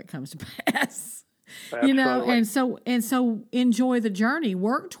 years before it comes to pass. Absolutely. And so enjoy the journey,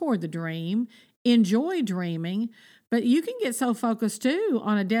 work toward the dream, enjoy dreaming. But you can get so focused too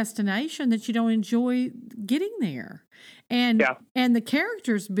on a destination that you don't enjoy getting there. And the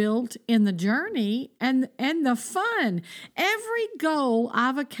characters built in the journey and the fun. Every goal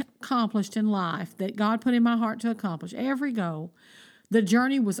I've accomplished in life that God put in my heart to accomplish, every goal, the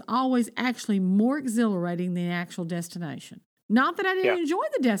journey was always actually more exhilarating than the actual destination. Not that I didn't enjoy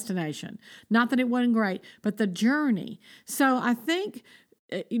the destination, not that it wasn't great, but the journey. So I think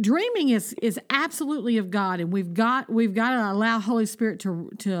dreaming is absolutely of God, and we've got to allow Holy Spirit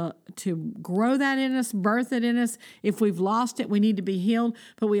to grow that in us, birth it in us. If we've lost it, we need to be healed.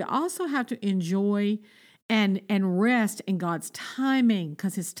 But we also have to enjoy and rest in God's timing,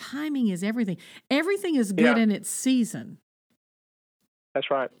 because His timing is everything. Everything is good in its season.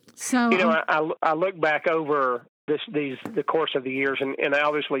 That's right. So I look back over the course of the years, and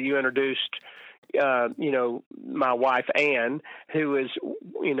obviously you introduced my wife, Ann, who is,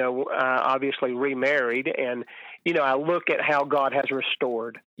 obviously remarried. And, I look at how God has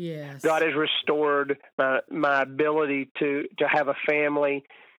restored. Yes. God has restored my ability to have a family,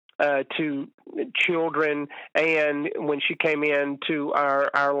 to children. And when she came into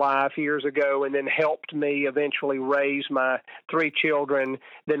our life years ago and then helped me eventually raise my 3 children,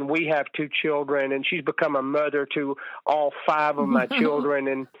 then we have 2 children, and she's become a mother to all 5 of my children.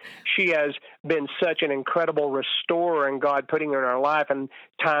 And she has been such an incredible restorer, and God putting her in our life, and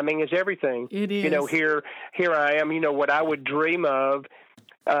timing is everything. It is. Here I am, what I would dream of,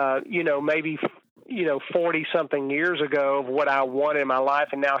 maybe 40-something years ago of what I wanted in my life,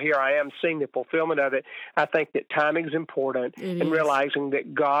 and now here I am seeing the fulfillment of it. I think that timing is important, and realizing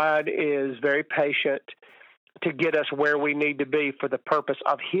that God is very patient to get us where we need to be for the purpose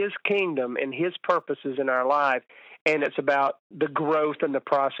of His kingdom and His purposes in our life, and it's about the growth and the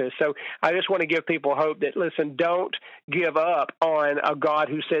process. So I just want to give people hope that, listen, don't give up on a God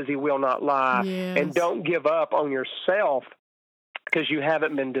who says He will not lie, and don't give up on yourself, because you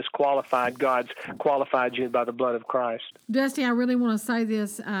haven't been disqualified. God's qualified you by the blood of Christ. Dusty, I really want to say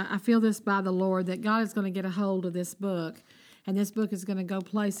this. I feel this by the Lord, that God is going to get a hold of this book, and this book is going to go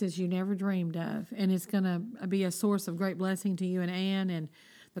places you never dreamed of, and it's going to be a source of great blessing to you and Ann and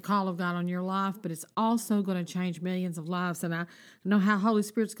the call of God on your life, but it's also going to change millions of lives. And I know how Holy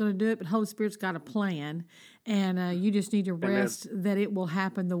Spirit's going to do it, but Holy Spirit's got a plan, and you just need to rest that it will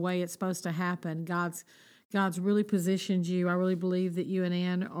happen the way it's supposed to happen. God's really positioned you. I really believe that you and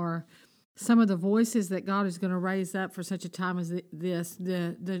Ann are some of the voices that God is going to raise up for such a time as this.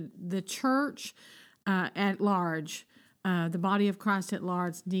 The church at large, the body of Christ at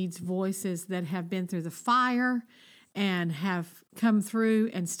large, needs voices that have been through the fire and have come through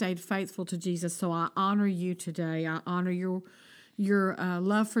and stayed faithful to Jesus. So I honor you today. I honor your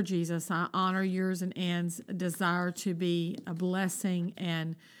love for Jesus. I honor yours and Ann's desire to be a blessing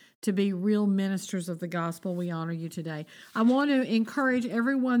and to be real ministers of the gospel. We honor you today. I want to encourage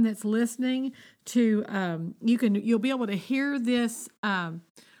everyone that's listening to, you'll be able to hear this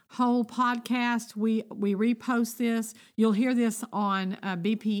whole podcast. We repost this. You'll hear this on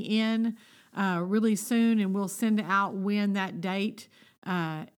BPN really soon, and we'll send out when that date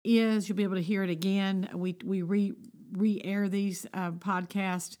is. You'll be able to hear it again. We re-air these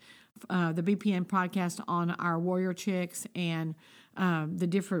podcasts, the BPN podcast, on our Warrior Chicks and the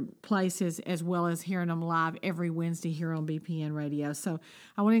different places, as well as hearing them live every Wednesday here on BPN Radio. So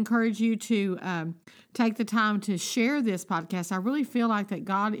I want to encourage you to take the time to share this podcast. I really feel like that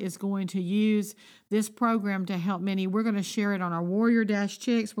God is going to use this program to help many. We're going to share it on our Warrior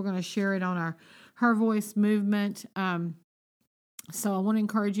Chicks. We're going to share it on our Her Voice movement. So I want to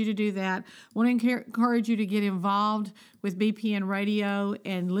encourage you to do that. I want to encourage you to get involved with BPN Radio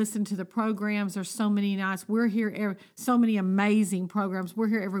and listen to the programs. There's so many nights. We're here, so many amazing programs. We're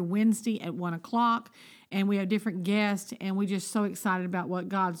here every Wednesday at 1 o'clock, and we have different guests, and we're just so excited about what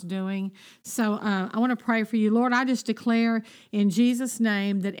God's doing. So I want to pray for you. Lord, I just declare in Jesus'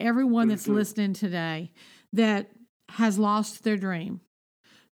 name that everyone that's listening today that has lost their dream,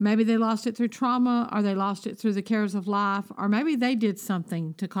 maybe they lost it through trauma, or they lost it through the cares of life, or maybe they did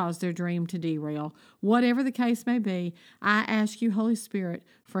something to cause their dream to derail. whatever the case may be, I ask you, Holy Spirit,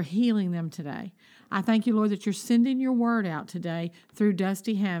 for healing them today. I thank you, Lord, that you're sending your word out today through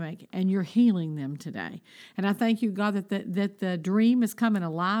Dusty Hammock, and you're healing them today. And I thank you, God, that the dream is coming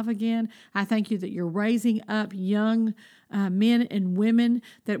alive again. I thank you that you're raising up young men and women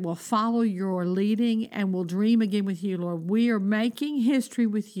that will follow your leading and will dream again with you, Lord. We are making history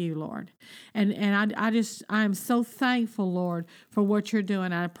with you, Lord. And I am so thankful, Lord, for what you're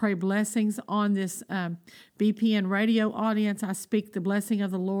doing. I pray blessings on this BPN radio audience. I speak the blessing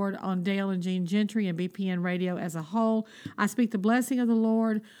of the Lord on Dale and Jean Gentry and BPN radio as a whole. I speak the blessing of the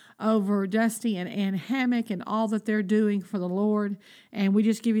Lord over Dusty and Ann Hammock and all that they're doing for the Lord. And we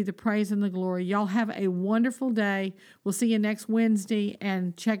just give you the praise and the glory. Y'all have a wonderful day. We'll see you next Wednesday.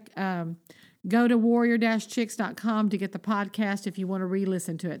 And go to warrior-chicks.com to get the podcast if you want to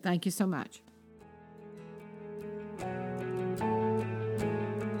re-listen to it. Thank you so much.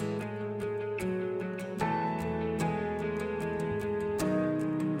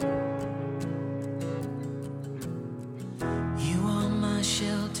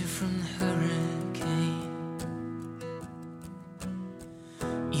 Shelter from the hurricane.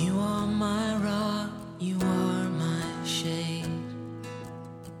 You are my rock, you are my shade,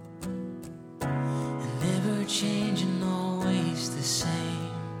 and never changing, always the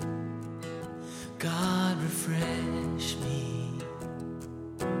same. God, refresh me.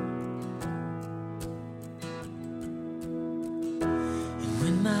 And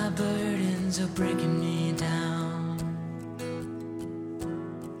when my burdens are breaking me down,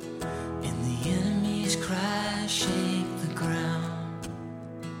 cry, shake the ground,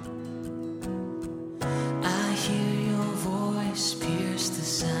 I hear your voice pierce the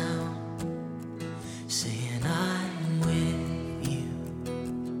sound, saying I'm with you.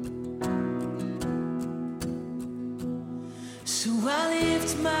 So I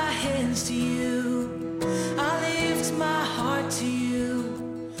lift my hands to you, I lift my heart to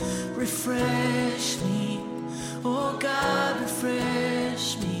you. Refresh me, oh God,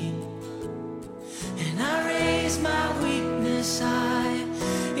 refresh me. I raise my weakness high,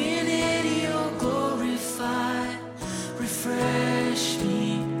 in it you'll glorify. Refresh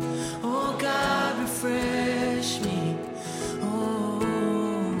me, oh God, refresh me.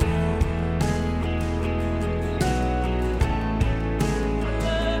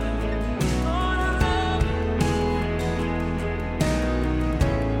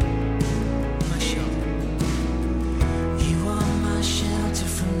 My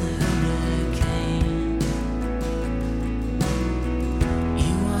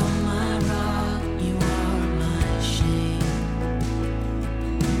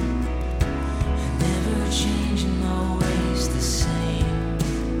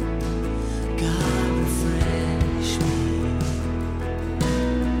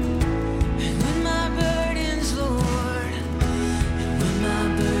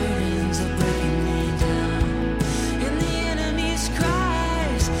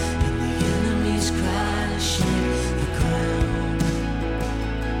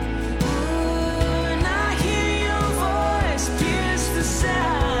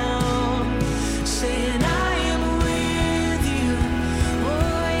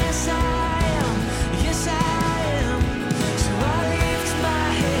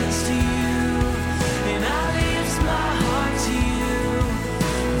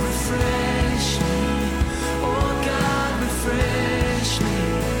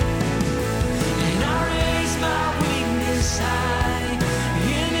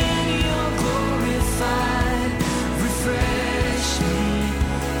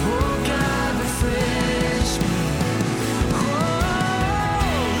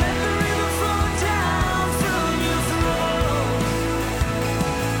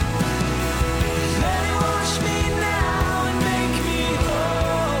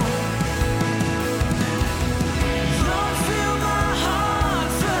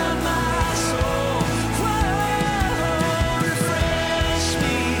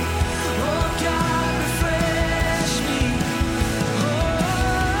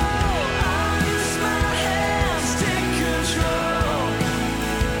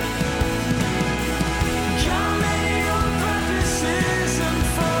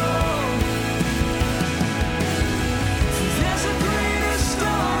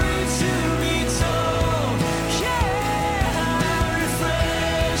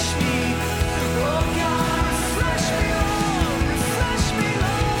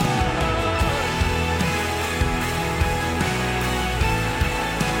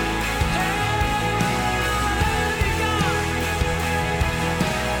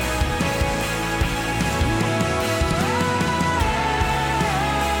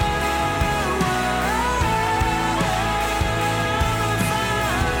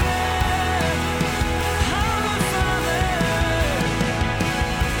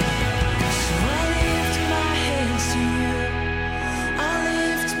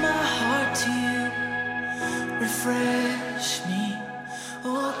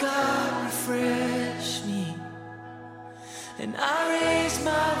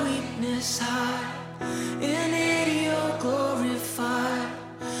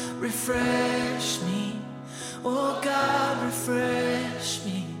refresh me. Oh God, refresh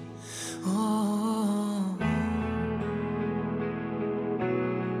me. Oh.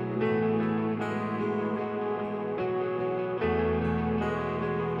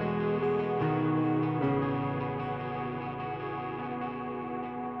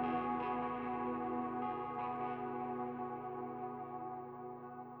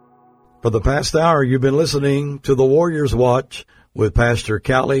 For the past hour, you've been listening to the Warriors Watch with Pastor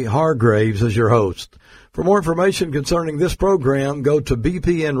Callie Hargraves as your host. For more information concerning this program, go to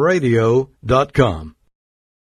bpnradio.com.